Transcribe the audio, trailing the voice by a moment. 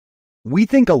We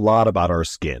think a lot about our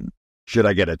skin. Should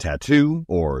I get a tattoo?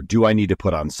 Or do I need to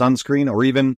put on sunscreen? Or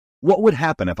even, what would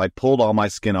happen if I pulled all my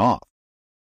skin off?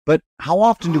 But how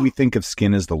often do we think of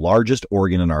skin as the largest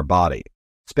organ in our body,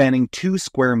 spanning 2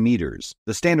 square meters,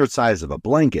 the standard size of a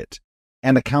blanket,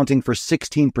 and accounting for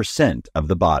 16% of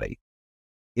the body?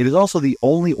 It is also the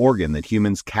only organ that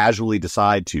humans casually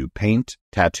decide to paint,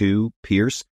 tattoo,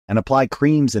 pierce, and apply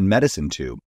creams and medicine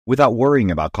to without worrying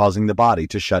about causing the body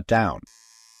to shut down.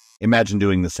 Imagine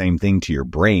doing the same thing to your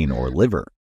brain or liver.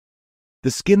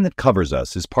 The skin that covers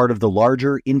us is part of the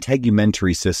larger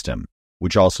integumentary system,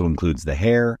 which also includes the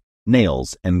hair,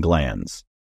 nails, and glands.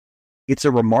 It's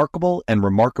a remarkable and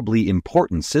remarkably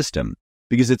important system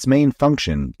because its main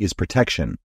function is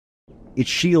protection. It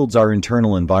shields our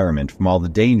internal environment from all the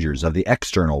dangers of the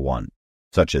external one,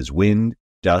 such as wind,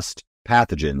 dust,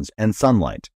 pathogens, and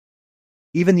sunlight.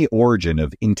 Even the origin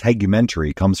of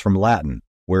integumentary comes from Latin,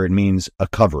 where it means a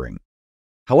covering.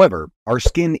 However, our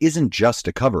skin isn't just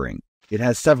a covering. It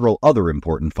has several other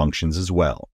important functions as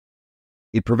well.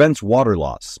 It prevents water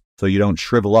loss, so you don't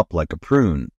shrivel up like a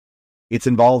prune. It's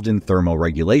involved in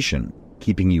thermoregulation,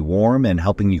 keeping you warm and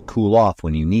helping you cool off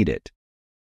when you need it.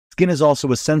 Skin is also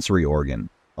a sensory organ,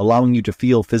 allowing you to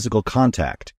feel physical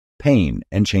contact, pain,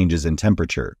 and changes in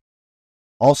temperature.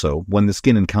 Also, when the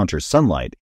skin encounters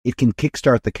sunlight, it can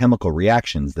kickstart the chemical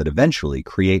reactions that eventually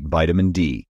create vitamin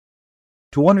D.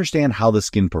 To understand how the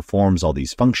skin performs all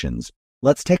these functions,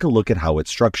 let's take a look at how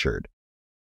it's structured.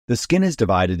 The skin is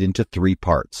divided into 3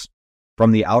 parts.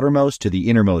 From the outermost to the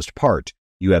innermost part,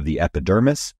 you have the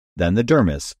epidermis, then the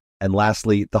dermis, and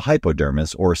lastly, the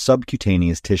hypodermis or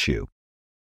subcutaneous tissue.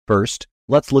 First,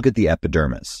 let's look at the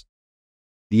epidermis.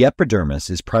 The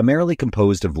epidermis is primarily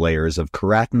composed of layers of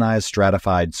keratinized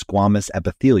stratified squamous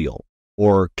epithelial,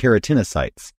 or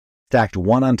keratinocytes, stacked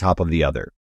one on top of the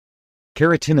other.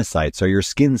 Keratinocytes are your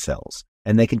skin cells,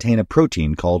 and they contain a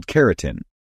protein called keratin,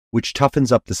 which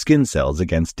toughens up the skin cells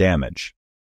against damage.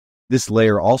 This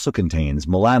layer also contains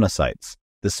melanocytes,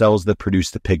 the cells that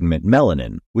produce the pigment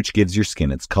melanin, which gives your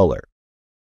skin its color.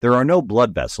 There are no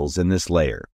blood vessels in this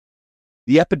layer.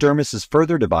 The epidermis is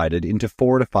further divided into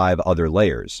 4 to 5 other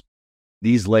layers.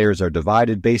 These layers are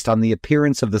divided based on the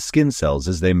appearance of the skin cells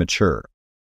as they mature.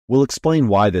 We'll explain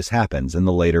why this happens in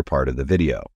the later part of the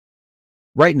video.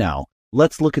 Right now,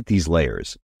 let's look at these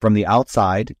layers, from the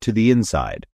outside to the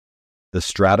inside. The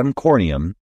stratum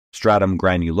corneum, stratum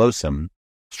granulosum,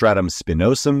 stratum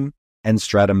spinosum, and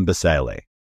stratum basale.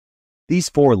 These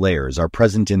 4 layers are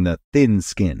present in the thin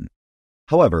skin.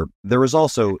 However, there is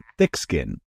also thick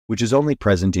skin, which is only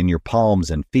present in your palms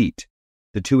and feet,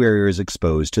 the 2 areas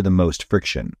exposed to the most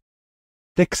friction.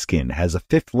 Thick skin has a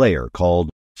 5th layer called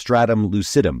stratum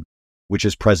lucidum, which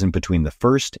is present between the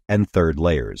 1st and 3rd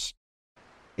layers.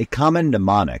 A common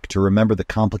mnemonic to remember the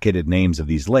complicated names of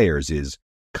these layers is,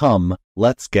 "Come,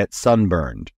 let's get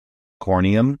sunburned."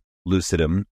 Corneum,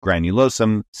 lucidum,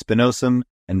 granulosum, spinosum,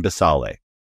 and basale.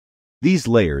 These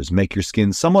layers make your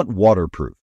skin somewhat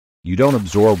waterproof. You don't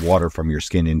absorb water from your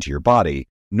skin into your body,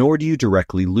 nor do you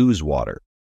directly lose water.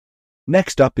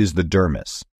 Next up is the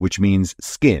dermis, which means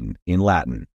skin in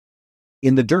Latin.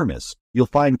 In the dermis, you'll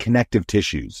find connective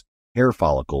tissues, hair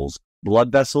follicles,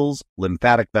 blood vessels,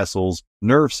 lymphatic vessels,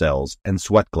 nerve cells, and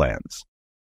sweat glands.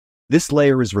 This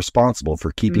layer is responsible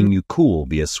for keeping you cool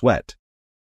via sweat.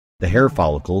 The hair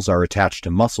follicles are attached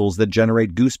to muscles that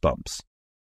generate goosebumps.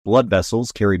 Blood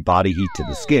vessels carry body heat to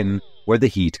the skin, where the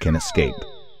heat can escape.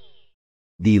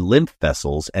 The lymph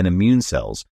vessels and immune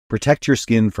cells protect your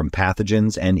skin from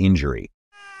pathogens and injury.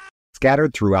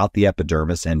 Scattered throughout the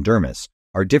epidermis and dermis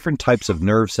are different types of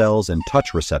nerve cells and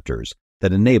touch receptors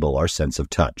that enable our sense of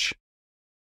touch.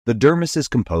 The dermis is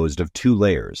composed of 2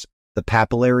 layers, the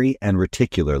papillary and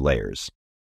reticular layers.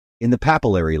 In the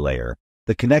papillary layer,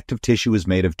 the connective tissue is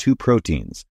made of 2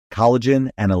 proteins, collagen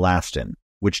and elastin,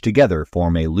 which together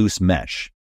form a loose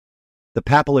mesh. The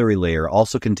papillary layer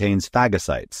also contains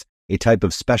phagocytes, a type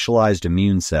of specialized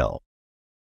immune cell.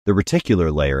 The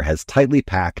reticular layer has tightly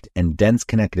packed and dense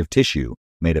connective tissue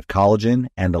made of collagen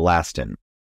and elastin.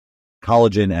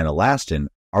 Collagen and elastin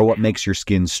are what makes your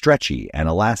skin stretchy and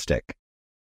elastic.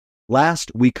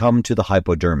 Last, we come to the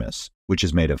hypodermis, which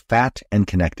is made of fat and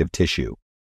connective tissue.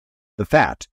 The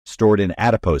fat, stored in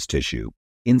adipose tissue,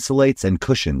 insulates and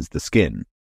cushions the skin.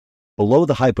 Below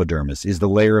the hypodermis is the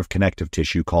layer of connective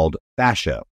tissue called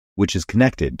fascia, which is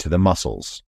connected to the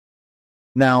muscles.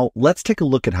 Now, let's take a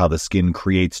look at how the skin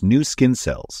creates new skin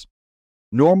cells.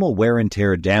 Normal wear and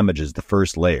tear damages the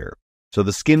first layer, so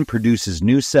the skin produces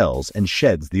new cells and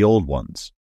sheds the old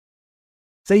ones.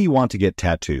 Say you want to get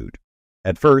tattooed.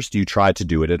 At first, you try to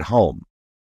do it at home.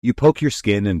 You poke your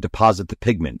skin and deposit the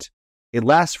pigment, It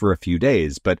lasts for a few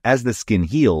days, but as the skin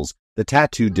heals, the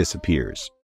tattoo disappears.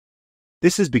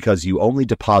 This is because you only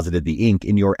deposited the ink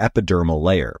in your epidermal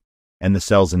layer, and the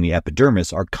cells in the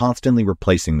epidermis are constantly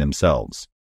replacing themselves.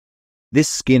 This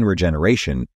skin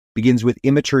regeneration begins with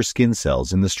immature skin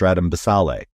cells in the stratum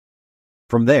basale.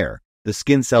 From there, the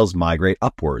skin cells migrate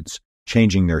upwards,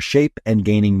 changing their shape and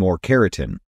gaining more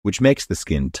keratin, which makes the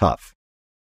skin tough.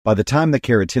 By the time the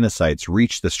keratinocytes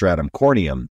reach the stratum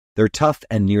corneum, they're tough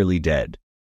and nearly dead.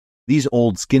 These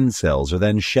old skin cells are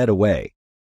then shed away.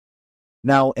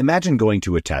 Now, imagine going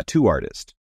to a tattoo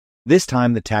artist. This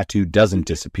time the tattoo doesn't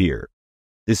disappear.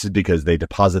 This is because they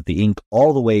deposit the ink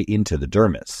all the way into the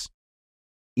dermis.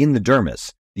 In the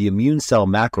dermis, the immune cell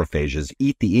macrophages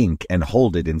eat the ink and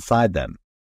hold it inside them.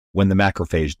 When the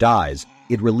macrophage dies,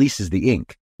 it releases the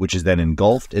ink, which is then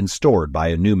engulfed and stored by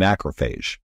a new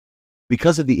macrophage.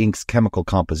 Because of the ink's chemical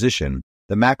composition,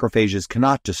 the macrophages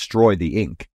cannot destroy the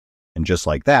ink. And just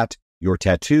like that, your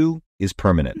tattoo is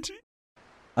permanent.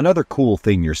 Another cool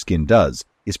thing your skin does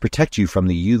is protect you from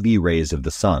the UV rays of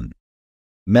the sun.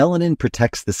 Melanin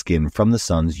protects the skin from the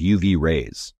sun's UV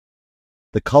rays.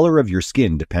 The color of your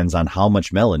skin depends on how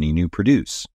much melanin you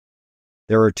produce.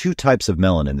 There are two types of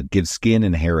melanin that give skin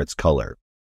and hair its color: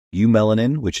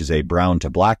 eumelanin, which is a brown to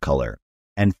black color,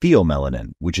 and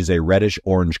pheomelanin, which is a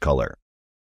reddish-orange color.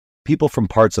 People from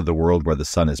parts of the world where the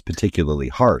sun is particularly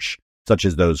harsh, such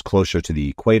as those closer to the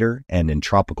equator and in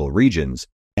tropical regions,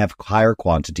 have higher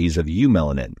quantities of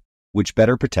eumelanin, which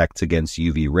better protects against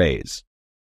UV rays.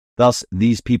 Thus,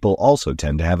 these people also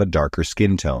tend to have a darker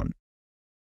skin tone.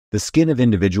 The skin of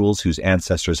individuals whose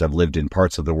ancestors have lived in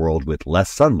parts of the world with less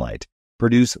sunlight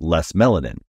produce less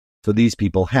melanin, so these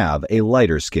people have a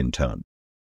lighter skin tone.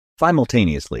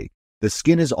 Simultaneously, the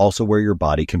skin is also where your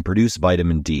body can produce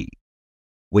vitamin D.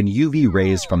 When UV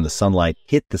rays from the sunlight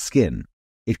hit the skin,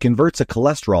 it converts a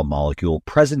cholesterol molecule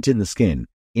present in the skin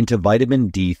into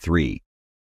vitamin D3.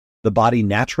 The body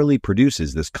naturally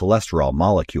produces this cholesterol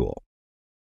molecule.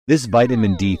 This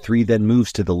vitamin D3 then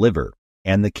moves to the liver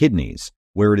and the kidneys,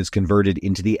 where it is converted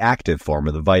into the active form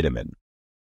of the vitamin.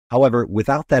 However,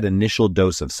 without that initial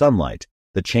dose of sunlight,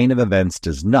 the chain of events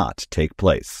does not take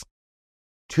place.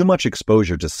 Too much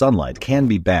exposure to sunlight can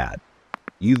be bad.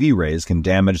 UV rays can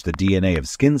damage the DNA of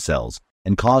skin cells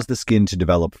and cause the skin to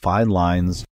develop fine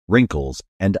lines, wrinkles,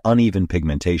 and uneven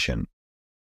pigmentation.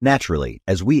 Naturally,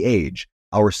 as we age,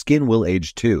 our skin will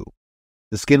age too.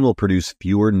 The skin will produce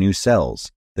fewer new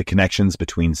cells, the connections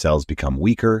between cells become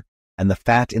weaker, and the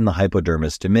fat in the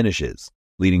hypodermis diminishes,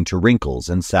 leading to wrinkles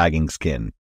and sagging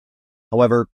skin.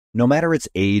 However, no matter its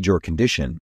age or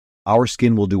condition, our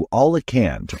skin will do all it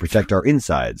can to protect our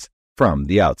insides from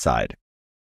the outside.